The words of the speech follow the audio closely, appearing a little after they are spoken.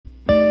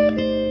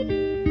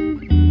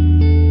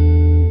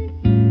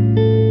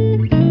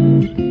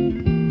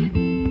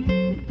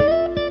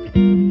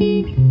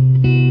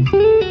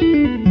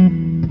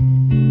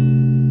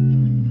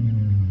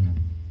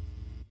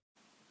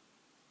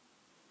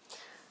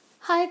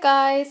Hi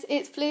guys,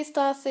 it's Blue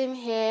Star Sim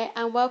here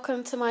and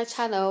welcome to my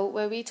channel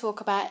where we talk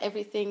about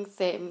everything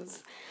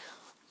Sims.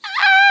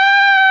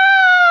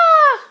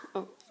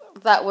 Oh,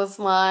 that was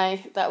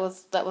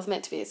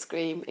meant to be a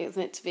scream. It was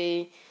meant to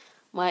be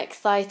my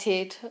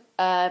excited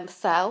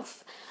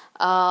self.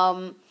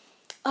 I'm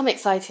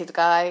excited,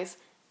 guys.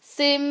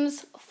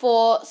 Sims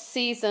 4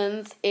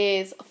 Seasons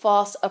is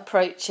fast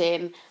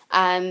approaching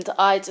and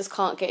I just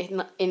can't get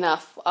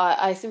enough.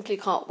 I simply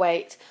can't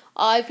wait.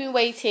 I've been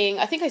waiting,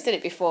 I think I said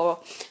it before,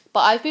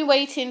 but I've been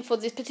waiting for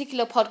this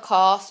particular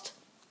podcast.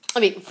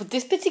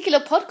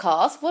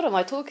 What am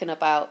I talking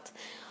about?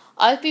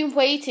 I've been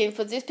waiting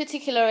for this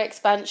particular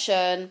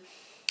expansion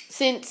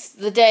since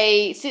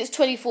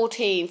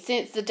 2014,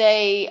 since the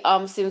day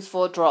Sims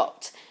 4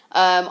 dropped.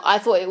 I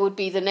thought it would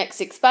be the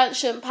next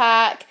expansion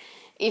pack,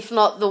 if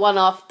not the one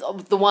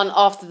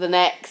after the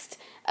next.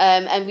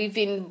 And we've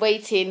been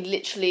waiting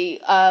literally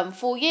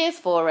 4 years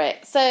for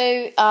it.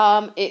 So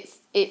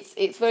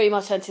it's very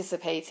much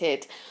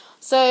anticipated.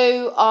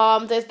 So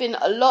there's been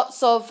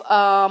lots of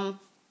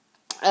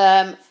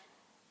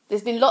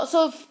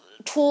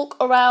talk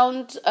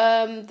around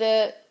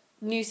the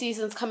new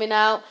seasons coming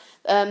out.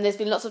 There's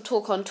been lots of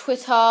talk on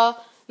Twitter,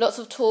 lots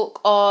of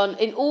talk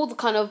in all the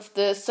kind of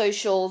the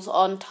socials,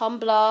 on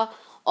Tumblr,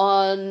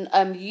 on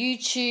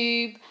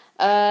YouTube,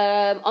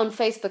 on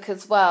Facebook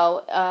as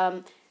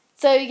well.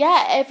 So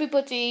yeah,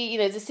 everybody,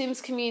 the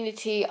Sims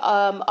community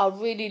are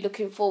really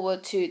looking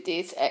forward to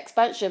this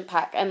expansion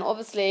pack, and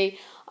obviously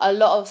a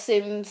lot of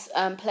Sims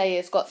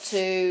players got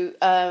to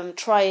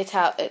try it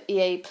out at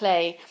EA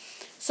Play.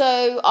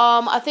 So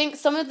I think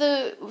some of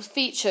the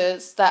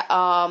features that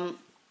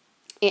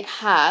it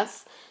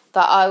has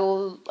that I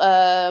will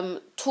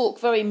talk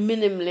very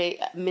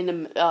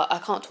I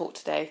can't talk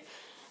today.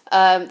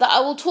 That I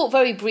will talk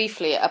very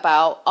briefly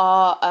about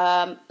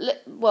are,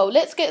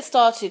 let's get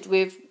started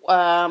with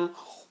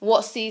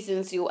what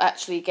seasons you'll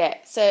actually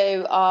get.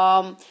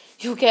 So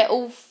you'll get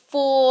all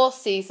 4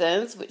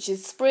 seasons, which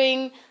is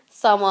spring,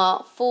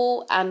 summer,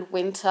 fall and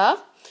winter.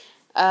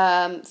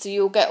 So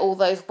you'll get all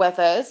those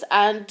weathers,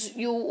 and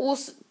you'll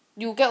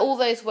get all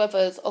those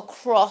weathers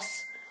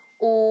across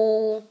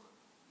all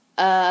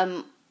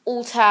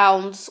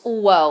towns,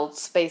 all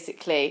worlds,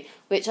 basically,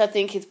 which I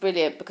think is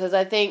brilliant, because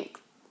I think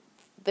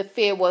the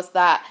fear was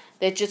that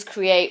they'd just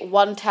create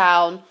one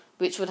town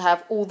which would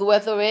have all the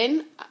weather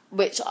in,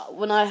 which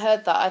when I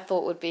heard that I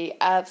thought would be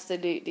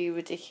absolutely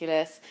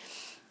ridiculous.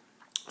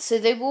 So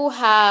they will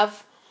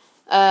have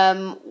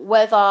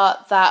weather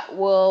that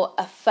will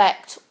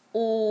affect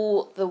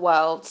all the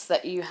worlds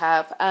that you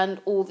have and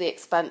all the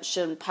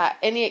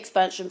any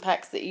expansion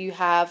packs that you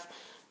have.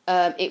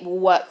 It will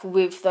work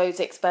with those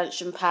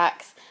expansion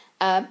packs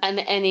and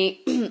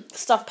any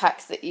stuff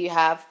packs that you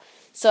have.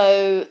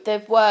 So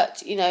they've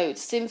worked,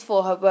 Sims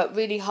 4 have worked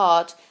really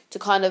hard to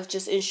kind of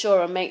just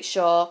ensure and make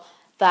sure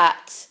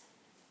that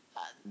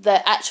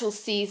the actual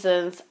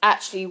seasons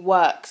actually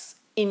works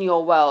in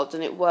your world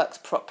and it works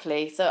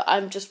properly. So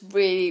I'm just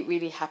really,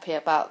 really happy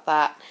about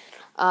that.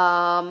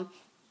 So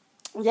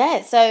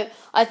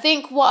I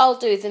think what I'll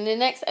do is in the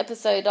next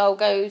episode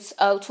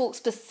I'll talk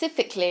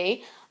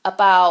specifically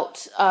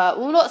about,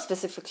 not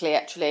specifically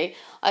actually,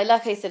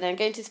 like I said, I'm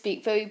going to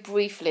speak very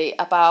briefly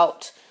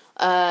about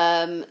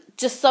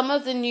just some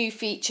of the new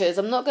features.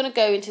 I'm not going to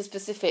go into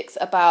specifics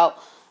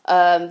about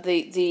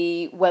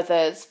the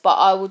weathers, but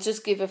I will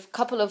just give a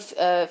couple of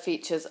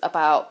features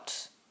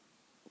about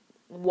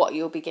what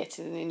you'll be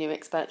getting in the new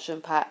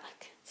expansion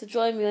pack. So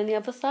join me on the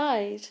other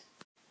side.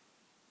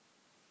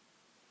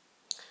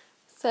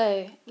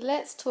 So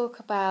let's talk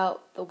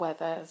about the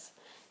weathers.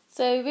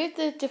 So with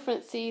the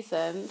different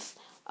seasons,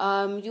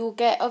 you'll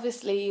get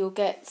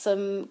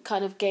some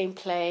kind of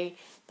gameplay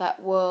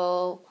that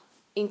will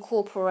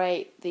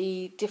incorporate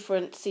the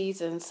different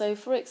seasons. So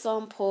for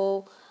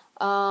example,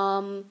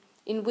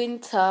 in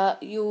winter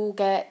you'll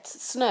get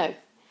snow,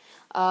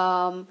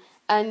 and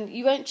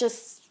you won't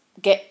just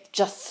get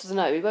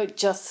snow. It won't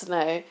just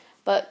snow,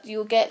 but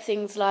you'll get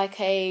things like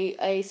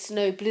a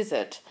snow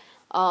blizzard,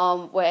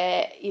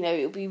 where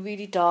it'll be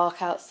really dark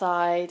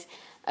outside.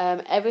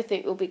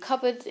 Everything will be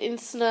covered in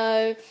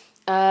snow,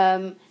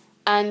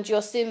 and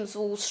your Sims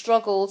will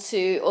struggle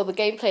or the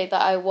gameplay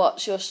that I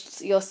watch, your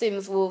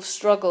Sims will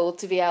struggle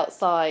to be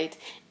outside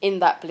in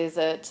that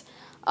blizzard.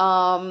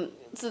 So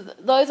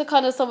those are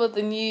kind of some of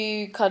the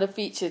new kind of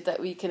features that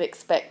we can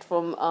expect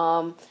from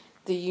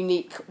the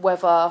unique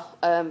weather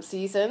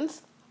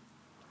seasons.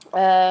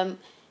 Things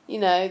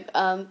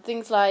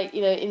like,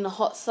 in the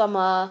hot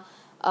summer,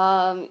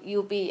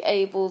 you'll be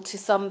able to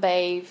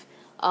sunbathe,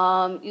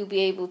 you'll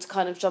be able to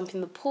kind of jump in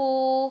the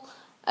pool,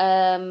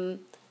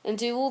 and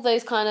do all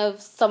those kind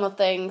of summer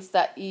things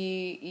that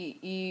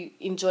you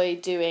enjoy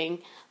doing.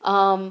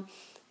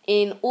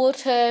 In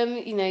autumn,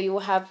 you'll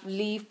have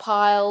leaf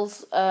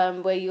piles,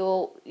 where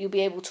you'll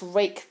be able to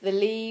rake the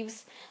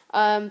leaves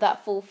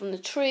that fall from the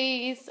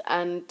trees,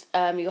 and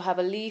you'll have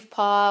a leaf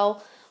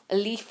pile,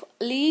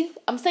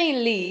 I'm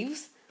saying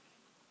leaves,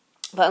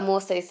 but I'm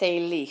also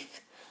saying leaf.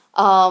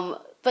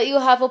 but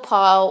you'll have a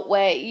pile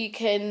where you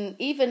can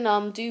even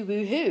do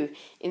woohoo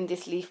in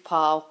this leaf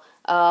pile.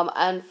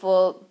 And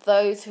for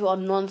those who are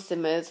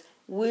non-simmers,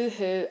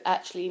 woohoo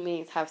actually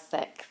means have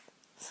sex.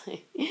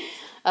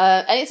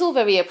 And it's all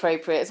very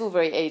appropriate. It's all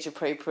very age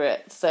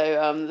appropriate.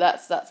 So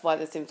that's why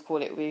the Sims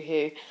call it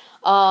woohoo.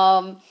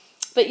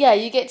 But yeah,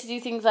 you get to do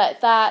things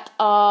like that.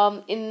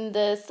 In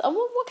this,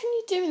 what can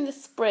you do in the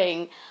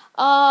spring?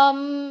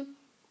 I'm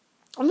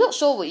not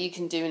sure what you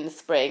can do in the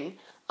spring.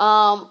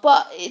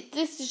 But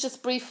this is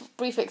just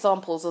brief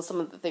examples of some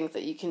of the things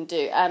that you can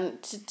do.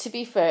 And to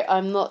be fair,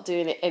 I'm not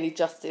doing it any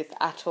justice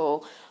at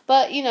all.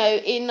 But you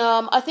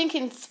know, I think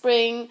in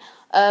spring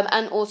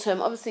and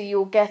autumn, obviously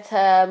you'll get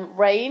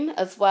rain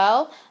as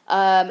well.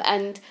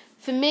 And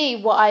for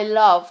me, what I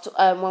loved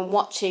when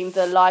watching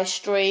the live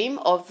stream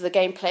of the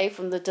gameplay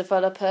from the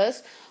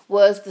developers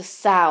was the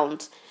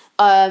sound.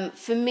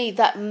 For me,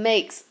 that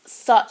makes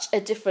such a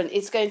difference.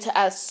 It's going to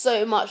add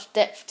so much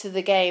depth to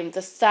the game.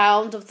 The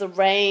sound of the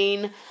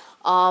rain,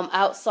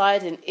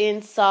 outside and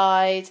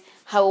inside,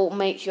 how it will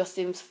make your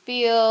Sims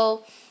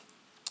feel,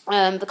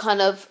 the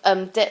kind of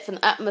depth and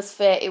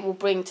atmosphere it will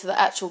bring to the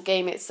actual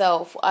game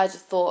itself. I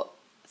just thought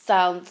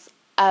sounds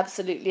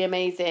absolutely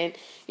amazing.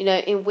 You know,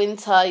 in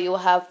winter you'll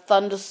have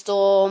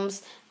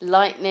thunderstorms,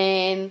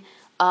 lightning,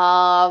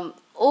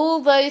 all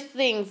those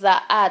things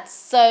that add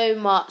so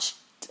much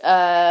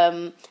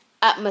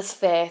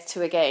atmosphere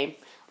to a game.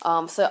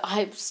 So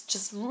I'm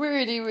just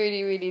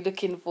really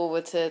looking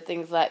forward to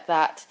things like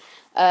that.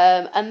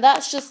 And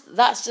that's just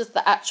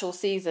the actual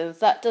seasons.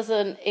 That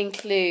doesn't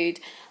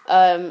include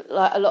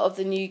like a lot of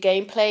the new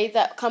gameplay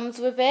that comes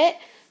with it.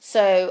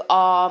 So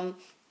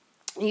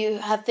you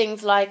have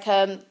things like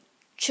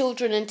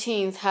children and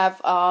teens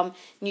have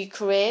new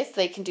careers.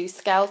 They can do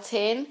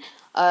scouting,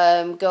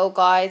 Girl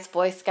Guides,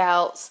 Boy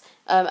Scouts,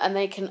 and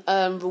they can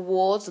earn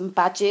rewards and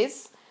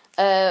badges.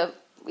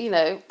 You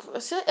know,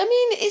 so, I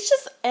mean, it's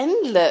just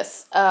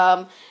endless.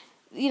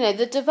 You know,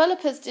 the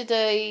developers did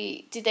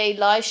a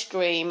live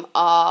stream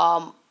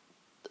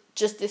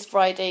just this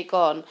Friday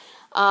gone,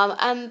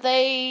 and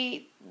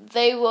they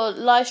were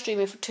live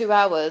streaming for 2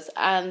 hours,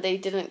 and they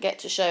didn't get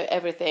to show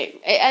everything.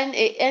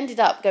 It ended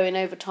up going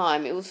over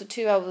time. It was for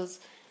 2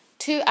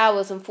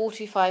 hours and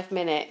 45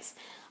 minutes,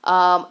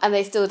 and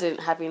they still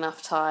didn't have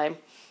enough time.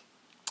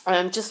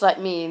 Just like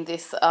me in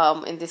this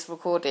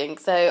recording.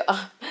 So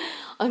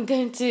I'm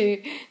going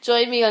to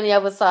join me on the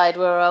other side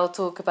where I'll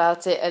talk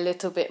about it a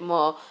little bit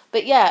more.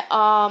 But yeah,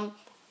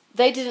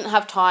 they didn't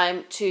have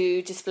time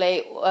to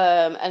display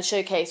and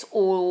showcase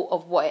all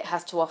of what it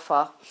has to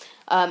offer.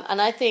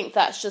 And I think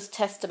that's just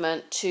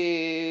testament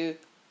to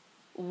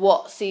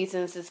what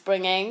Seasons is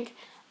bringing.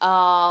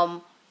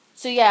 So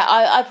yeah,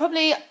 I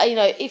probably, you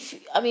know,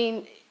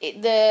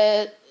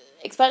 the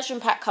expansion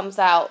pack comes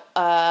out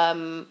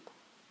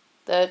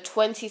the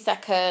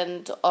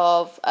 22nd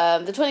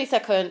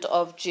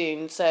of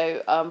June,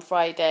 so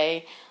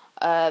Friday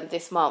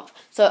this month.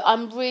 So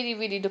I'm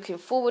really looking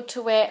forward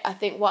to it. I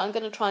think what I'm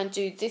going to try and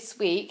do this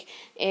week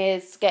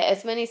is get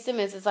as many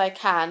Simmers as I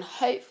can,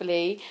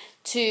 hopefully,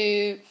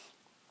 to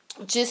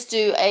just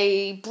do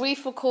a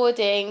brief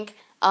recording,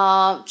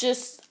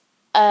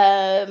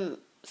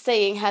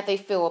 saying how they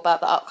feel about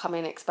the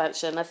upcoming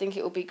expansion. I think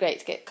it would be great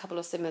to get a couple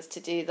of Simmers to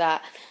do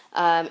that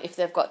if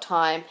they've got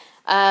time.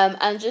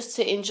 And just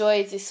to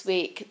enjoy this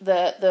week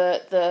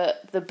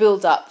the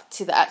build up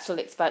to the actual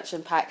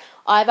expansion pack.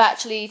 I've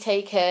actually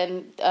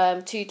taken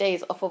 2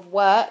 days off of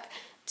work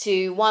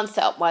to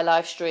set up my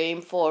live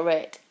stream for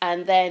it,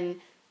 and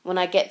then when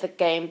I get the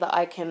game that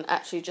I can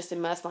actually just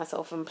immerse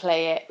myself and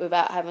play it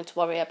without having to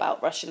worry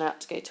about rushing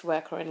out to go to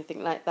work or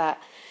anything like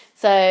that.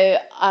 So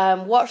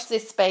watch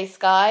this space,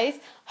 guys.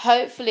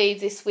 Hopefully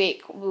this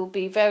week I'll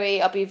be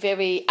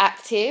very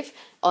active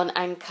on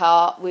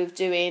Anchor with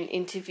doing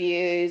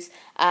interviews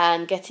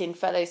and getting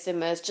fellow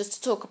Simmers just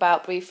to talk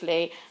about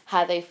briefly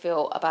how they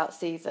feel about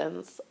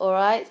Seasons. All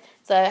right.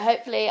 So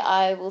hopefully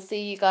I will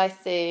see you guys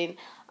soon.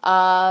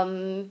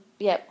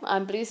 Yep,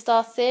 I'm Blue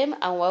Star Sim,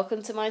 and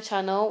welcome to my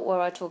channel where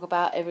I talk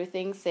about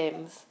everything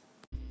Sims.